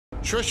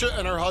Tricia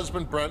and her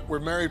husband, Brent, were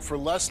married for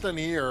less than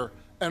a year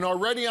and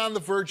already on the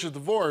verge of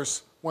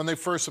divorce when they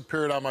first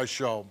appeared on my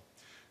show.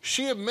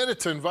 She admitted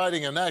to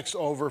inviting an ex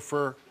over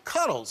for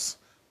cuddles,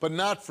 but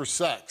not for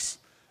sex.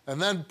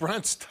 And then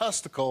Brent's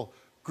testicle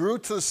grew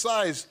to the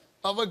size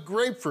of a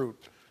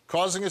grapefruit,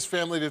 causing his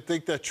family to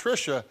think that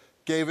Tricia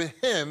gave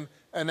him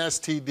an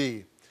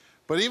STD.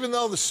 But even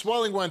though the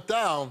swelling went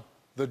down,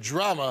 the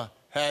drama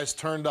has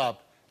turned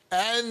up,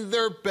 and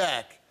they're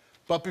back.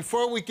 But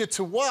before we get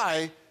to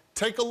why,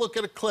 take a look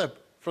at a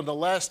clip from the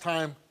last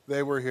time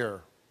they were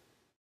here.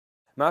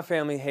 My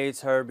family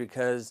hates her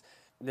because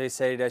they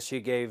say that she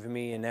gave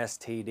me an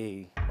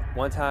STD.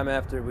 One time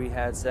after we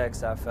had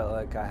sex, I felt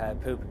like I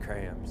had poop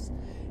cramps.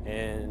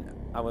 And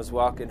I was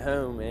walking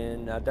home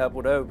and I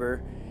doubled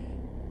over.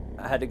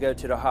 I had to go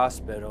to the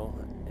hospital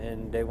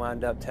and they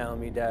wound up telling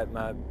me that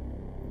my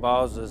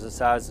balls was the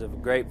size of a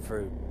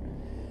grapefruit.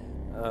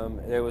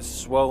 It was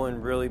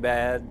swollen really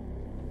bad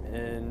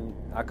and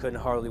I couldn't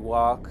hardly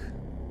walk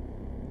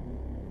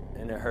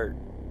and it hurt.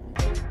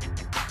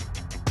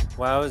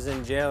 While I was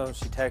in jail,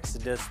 she texted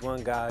this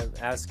one guy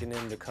asking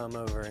him to come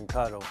over and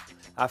cuddle.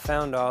 I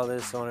found all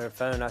this on her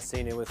phone. I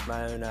seen it with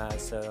my own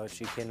eyes, so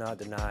she cannot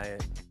deny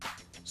it.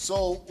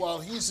 So while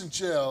he's in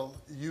jail,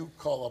 you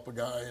call up a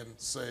guy and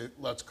say,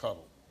 let's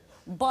cuddle.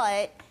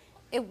 But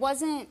it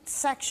wasn't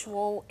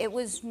sexual. It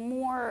was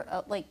more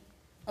like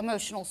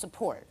emotional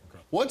support.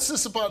 What's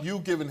this about you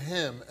giving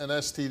him an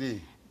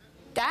STD?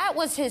 That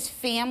was his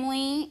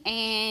family,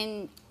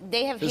 and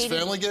they have His hated...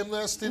 family gave him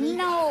an STD?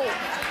 No.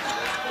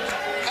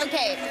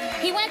 Okay,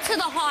 he went to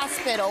the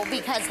hospital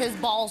because his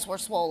balls were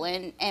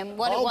swollen, and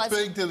what it was... How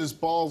big did his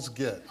balls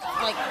get?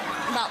 Like,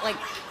 about like...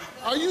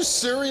 Are you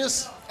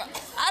serious?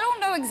 I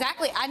don't know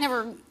exactly. I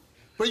never...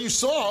 But you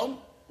saw them.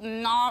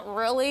 Not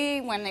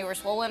really. When they were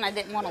swollen, I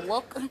didn't want to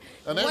look.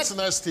 And that's an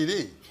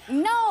STD.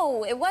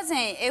 No, it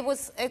wasn't.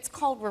 It's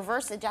called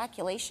reverse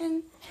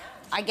ejaculation.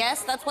 I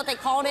guess that's what they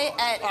called it.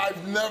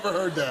 I've never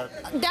heard that.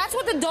 That's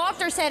what the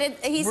doctor said.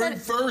 He said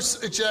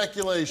reverse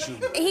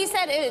ejaculation. He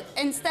said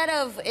instead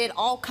of it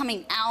all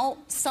coming out,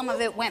 some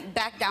of it went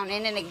back down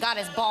in and it got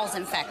his balls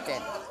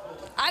infected.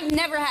 I've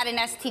never had an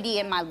STD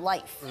in my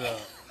life. Yeah.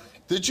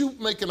 Did you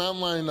make an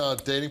online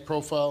dating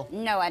profile?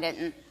 No, I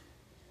didn't.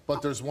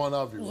 But there's one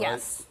of you, right?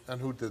 Yes. And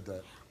who did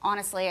that?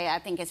 Honestly, I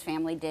think his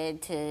family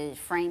did to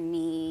frame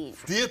me.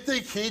 Do you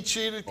think he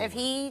cheated? If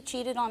he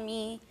cheated on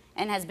me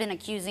and has been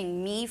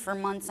accusing me for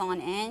months on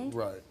end,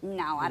 right.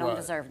 No, I don't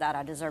deserve that.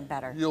 I deserve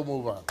better. You'll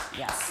move on.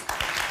 Yes.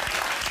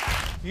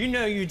 You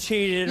know you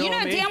cheated on me. You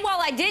know damn well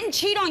I didn't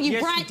cheat on you,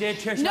 yes, Brent.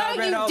 Yes, you did, Tricia. No, I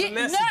read all the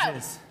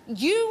messages. No,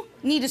 you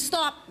need to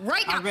stop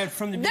right now. I read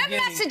from the beginning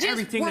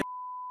everything that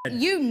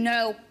You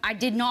know I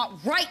did not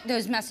write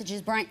those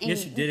messages, Brent.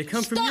 Yes, you did. It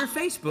come from your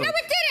Facebook. No, it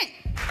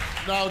didn't.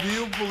 Now, do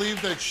you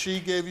believe that she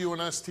gave you an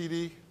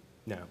STD?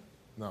 No.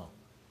 No.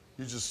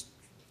 You just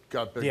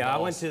got big Yeah, balls.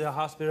 I went to the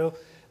hospital.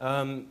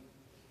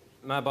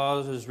 My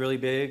balls was really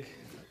big.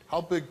 How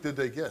big did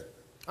they get?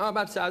 Oh,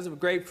 about the size of a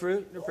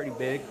grapefruit. They're pretty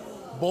big.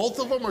 Both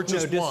of them or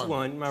just one? No, just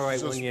one. My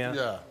right one, yeah.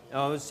 Yeah.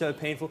 Oh, it was so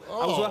painful.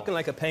 Oh. I was walking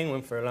like a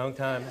penguin for a long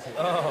time.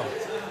 Oh.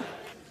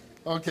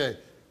 Okay.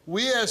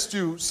 We asked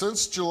you,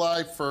 since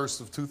July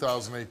 1st of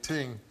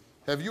 2018,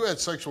 have you had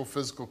sexual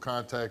physical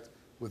contact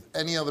with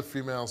any other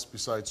females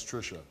besides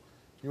Tricia?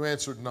 You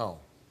answered no.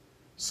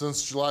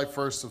 Since July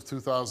 1st of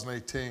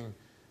 2018,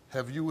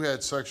 have you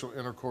had sexual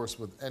intercourse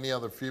with any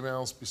other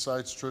females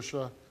besides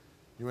Tricia?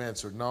 You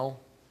answered no.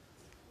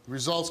 The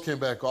results came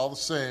back all the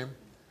same,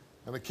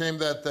 and it came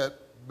back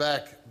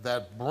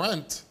that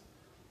Brent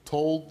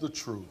told the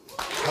truth.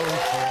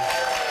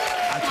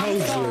 I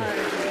told you.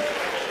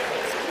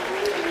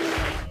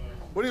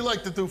 What do you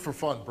like to do for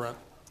fun, Brent?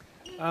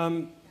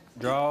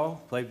 Draw,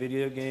 play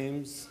video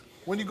games.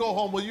 When you go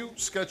home, will you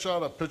sketch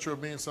out a picture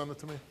of me and send it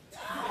to me?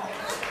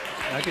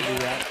 I could do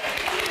that.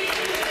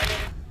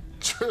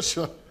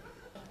 Tricia,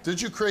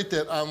 did you create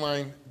that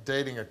online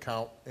dating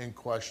account in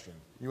question?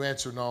 You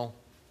answered no.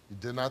 You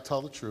did not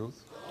tell the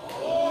truth.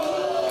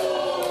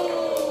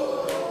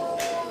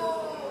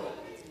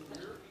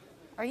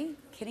 Are you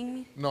kidding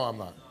me? No, I'm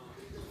not.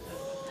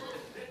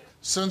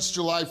 Since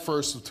July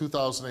 1st of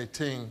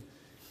 2018,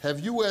 have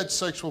you had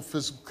sexual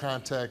physical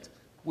contact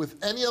with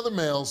any other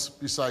males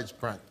besides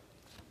Brent?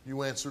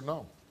 You answered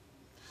no.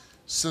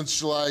 Since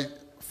July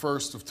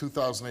 1st of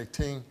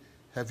 2018,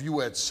 have you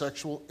had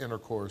sexual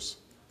intercourse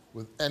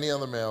with any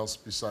other males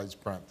besides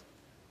Brent?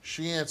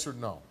 She answered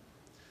no.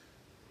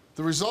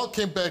 The result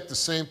came back the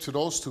same to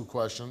those two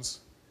questions,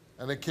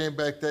 and it came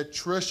back that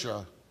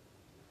Tricia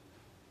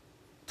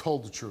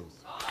told the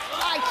truth.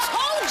 I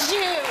told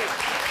you!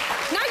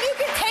 Now you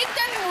can take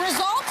them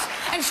results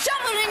and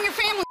shove it in your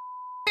family's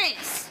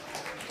face.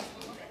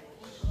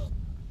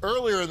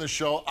 Earlier in the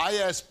show, I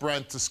asked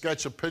Brent to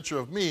sketch a picture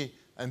of me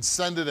and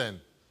send it in.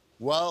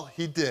 Well,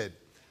 he did.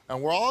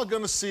 And we're all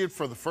going to see it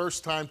for the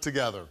first time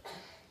together.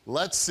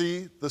 Let's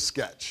see the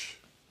sketch.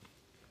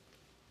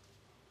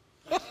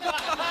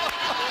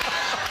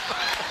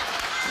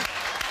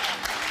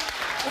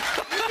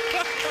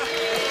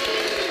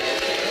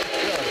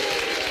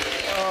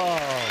 Oh.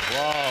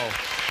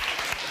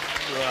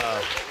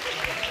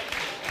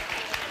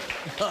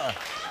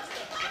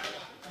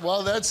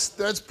 Well,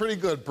 that's pretty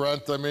good,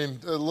 Brent. I mean,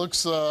 it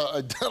looks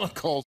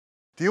identical.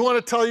 Do you want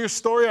to tell your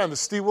story on the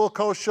Steve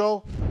Wilkos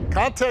Show?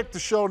 Contact the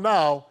show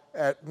now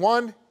at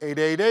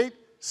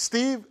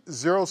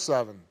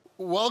 1-888-STEVE-07.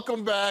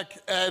 Welcome back.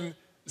 And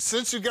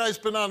since you guys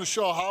been on the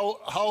show,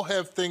 how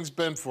have things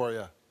been for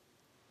you?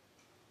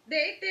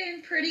 They've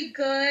been pretty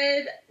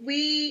good.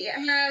 We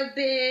have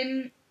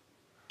been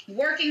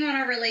working on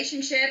our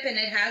relationship, and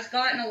it has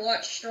gotten a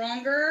lot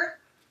stronger.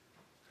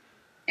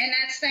 And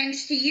that's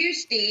thanks to you,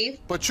 Steve.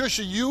 But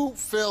Tricia, you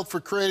failed for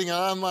creating an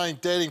online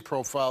dating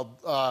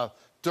profile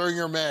during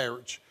your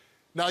marriage.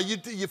 Now,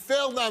 you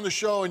failed on the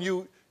show, and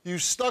you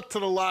stuck to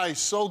the lie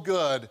so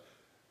good.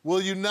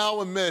 Will you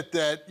now admit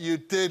that you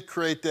did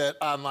create that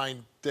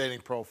online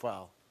dating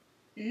profile?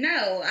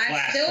 No,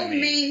 I still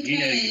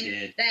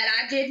maintain that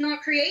I did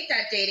not create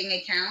that dating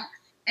account.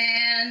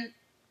 And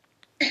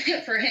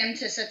for him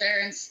to sit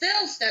there and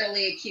still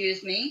steadily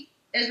accuse me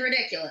is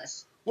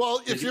ridiculous. Well,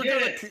 if you're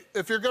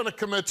gonna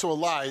commit to a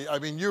lie, I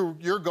mean,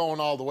 you're going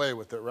all the way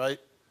with it, right?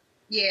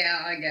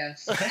 Yeah, I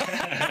guess.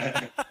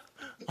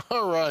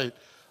 All right.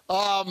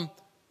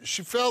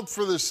 She failed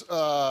for this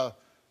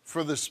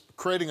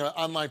creating an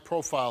online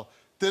profile.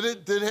 Did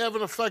it have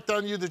an effect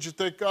on you? Did you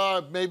think,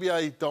 maybe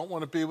I don't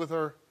want to be with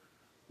her?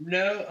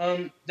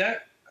 No,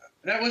 that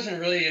wasn't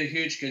really a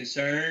huge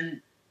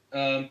concern.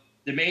 The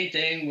main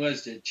thing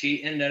was the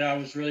cheating that I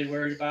was really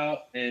worried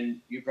about, and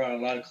you brought a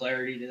lot of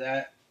clarity to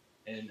that,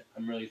 and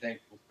I'm really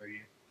thankful for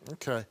you.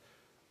 Okay.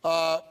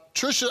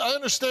 Tricia, I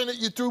understand that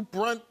you threw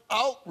Brent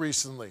out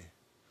recently.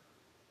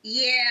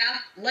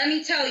 Yeah, let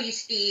me tell you,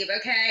 Steve,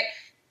 okay?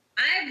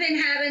 I've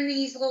been having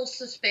these little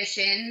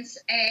suspicions,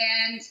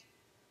 and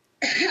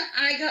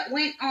I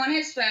went on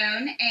his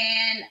phone,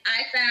 and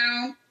I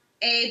found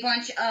a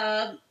bunch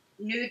of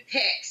nude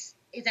pics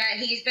that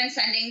he's been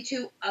sending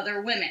to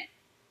other women.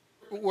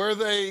 Were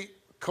they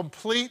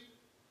complete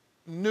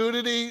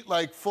nudity,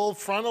 like full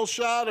frontal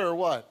shot, or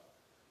what?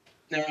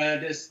 No,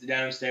 just the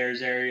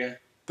downstairs area.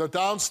 The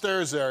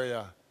downstairs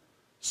area.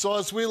 So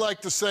as we like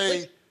to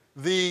say,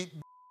 the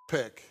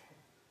pic.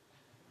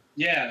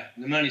 Yeah,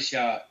 the money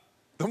shot.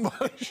 The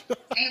money shot.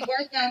 Ain't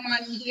worth no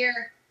money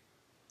here.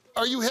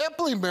 Are you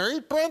happily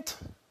married, Brent?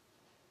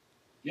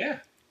 Yeah,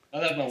 I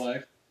love my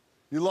wife.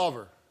 You love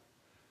her.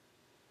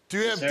 Do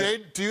you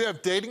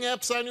have dating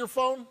apps on your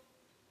phone?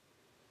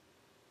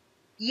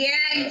 Yeah,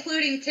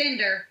 including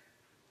Tinder.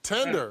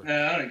 Tinder? No,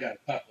 I only got a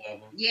couple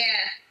of them.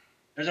 Yeah.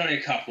 There's only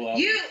a couple of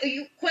them.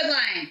 You quit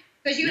lying,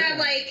 because you have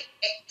like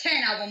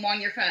 10 of them on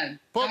your phone.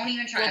 Don't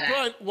even try that.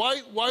 Brent,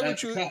 why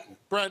would you,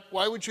 Brent,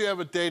 why would you have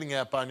a dating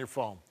app on your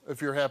phone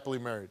if you're happily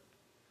married?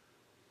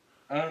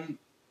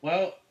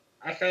 Well,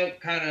 I felt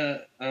kind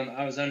of,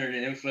 I was under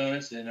the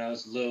influence, and I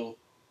was a little,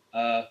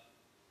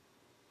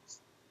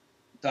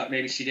 thought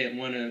maybe she didn't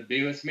want to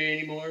be with me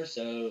anymore,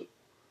 so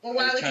well,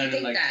 why I was would trying you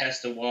to think that?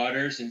 test the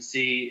waters and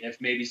see if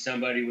maybe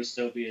somebody would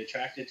still be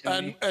attracted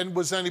to me. And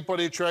was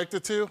anybody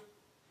attracted to you?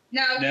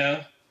 No.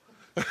 No.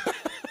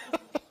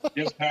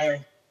 Just her.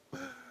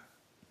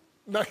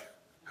 No.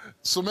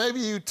 So maybe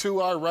you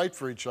two are right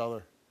for each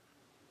other.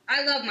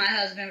 I love my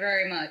husband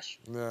very much.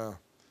 Yeah.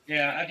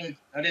 Yeah,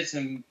 I did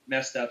some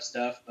messed up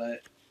stuff,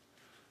 but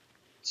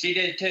she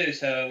did too,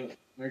 so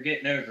we're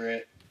getting over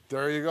it.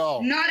 There you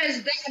go. Not as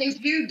bad as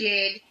you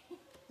did.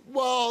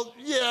 Well,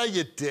 yeah,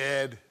 you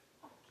did.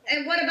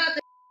 And what about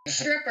the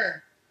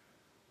stripper?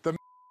 The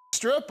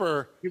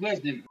stripper? She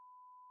wasn't.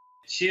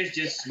 She is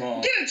just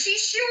small. Dude,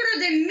 she's shorter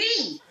than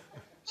me.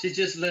 She's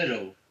just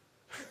little.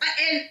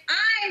 And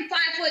I'm 5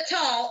 foot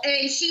tall,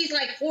 and she's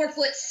like 4'6".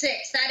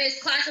 That is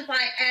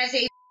classified as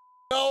a.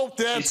 No,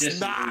 that's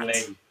not.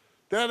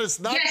 That is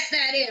not. Yes,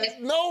 that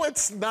is. No,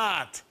 it's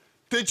not.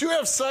 Did you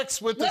have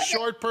sex with the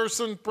short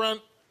person,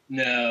 Brent?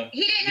 No.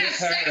 He didn't have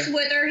sex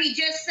with her. He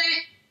just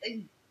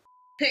sent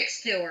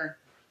pics to her.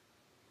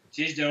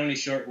 She's the only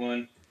short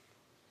one.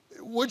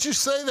 Would you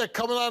say that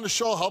coming on the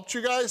show helped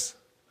you guys?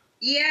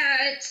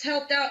 Yeah, it's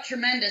helped out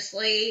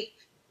tremendously.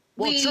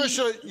 Well,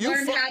 Tricia,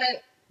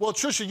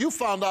 Tricia, you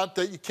found out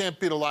that you can't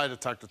beat a lie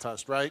detector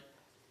test, right?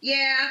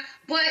 Yeah,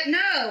 but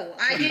no,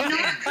 I did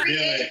not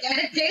create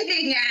that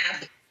dating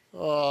app.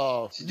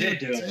 Oh,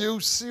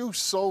 you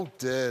so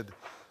did.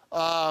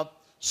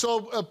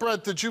 So,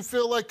 Brent, did you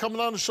feel like coming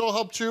on the show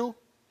helped you?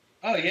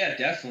 Oh, yeah,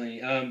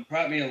 definitely.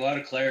 Brought me a lot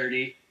of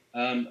clarity.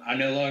 I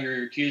no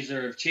longer accuse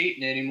her of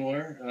cheating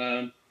anymore.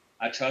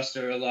 I trust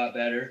her a lot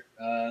better.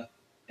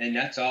 And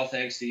that's all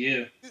thanks to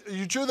you.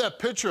 You drew that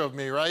picture of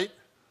me, right?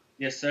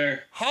 Yes,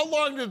 sir. How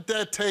long did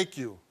that take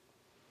you?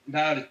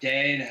 About a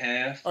day and a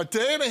half. A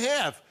day and a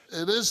half.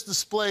 It is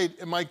displayed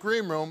in my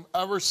green room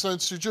ever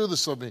since you drew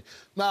this of me.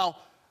 Now,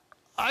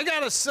 I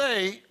gotta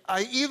say,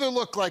 I either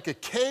look like a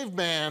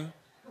caveman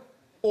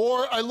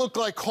or I look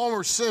like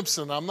Homer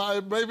Simpson. I'm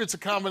not, maybe it's a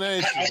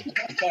combination.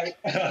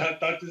 I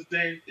thought the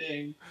same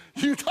thing.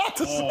 You thought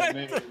the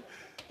same thing?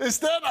 Is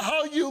that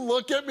how you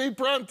look at me,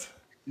 Brent?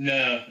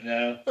 No.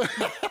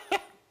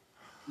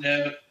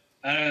 No,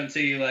 I don't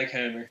see you like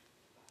Homer.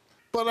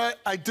 But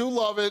I do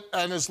love it,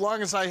 and as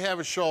long as I have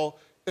a show,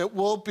 it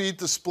will be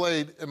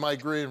displayed in my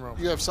green room.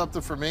 You have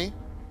something for me?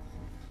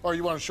 Or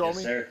you want to show me?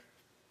 Yes, sir.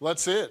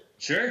 Let's see it.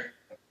 Sure.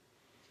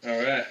 All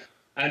right.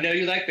 I know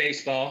you like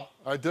baseball.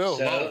 I do. Love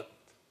So it.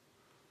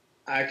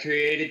 I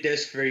created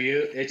this for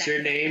you. It's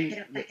your name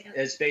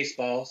as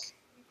Baseballs.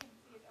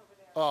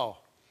 Oh.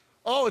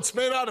 Oh, it's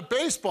made out of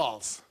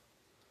baseballs.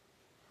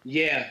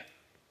 Yeah,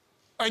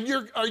 And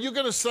are you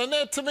going to send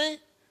that to me?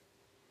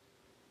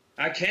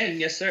 I can.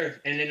 Yes, sir.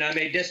 And then I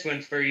made this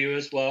one for you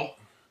as well.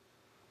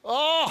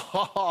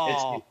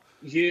 Oh.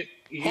 It's you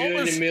in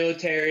Homer's- the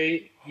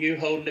military, you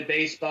holding the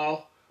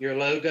baseball, your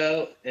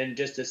logo, and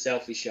just a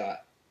selfie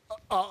shot.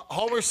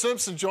 Homer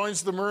Simpson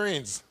joins the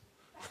Marines.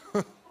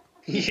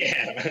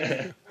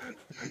 Yeah.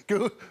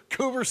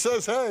 Cooper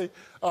says, hey.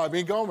 I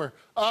mean, Gomer.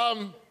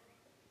 Okay.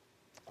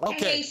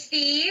 Hey,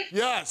 Steve.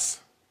 Yes.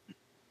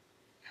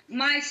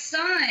 My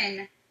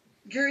son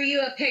drew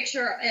you a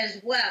picture as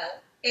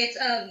well. It's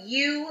of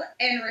you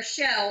and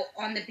Rochelle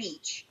on the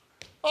beach.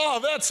 Oh,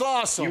 that's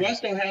awesome. You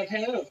also have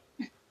him.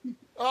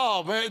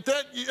 Oh, man.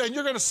 And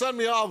you're going to send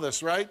me all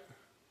this, right?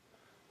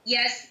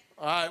 Yes.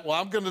 All right. Well,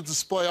 I'm going to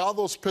display all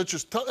those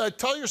pictures.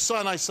 Tell your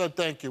son I said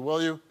thank you,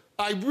 will you?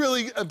 I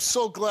really am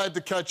so glad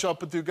to catch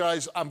up with you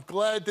guys. I'm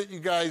glad that you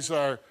guys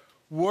are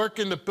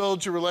working to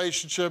build your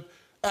relationship.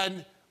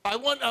 And I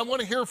want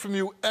to hear from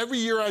you every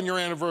year on your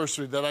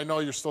anniversary that I know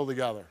you're still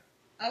together.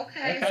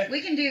 Okay.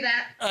 We can do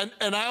that.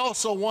 And I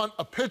also want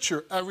a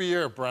picture every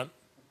year, Brent.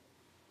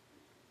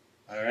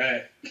 All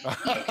right.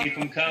 I'll keep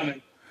them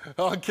coming.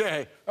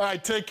 Okay. All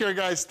right. Take care,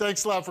 guys.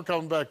 Thanks a lot for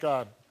coming back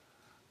on.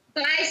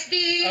 Bye,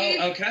 Steve.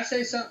 Oh, can I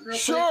say something real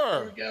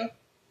Sure. quick before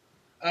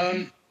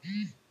we go?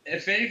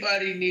 If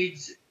anybody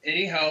needs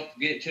any help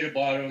getting to the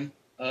bottom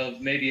of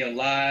maybe a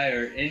lie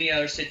or any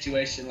other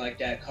situation like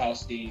that, call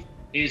Steve.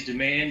 He's the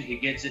man. He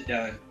gets it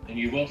done, and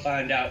you will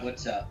find out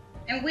what's up.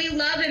 And we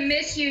love and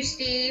miss you,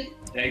 Steve.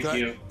 Thank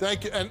you.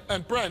 Thank you.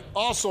 And Brent,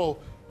 also,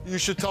 you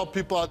should tell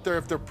people out there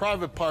if their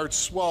private parts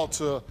swell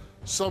to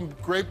some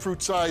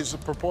grapefruit size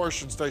of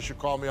proportions, they should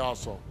call me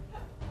also.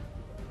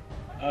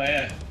 Oh,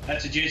 yeah.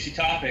 That's a juicy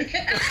topic.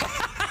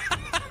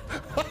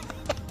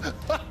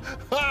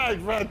 All right,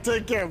 Brent,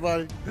 take care,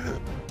 buddy.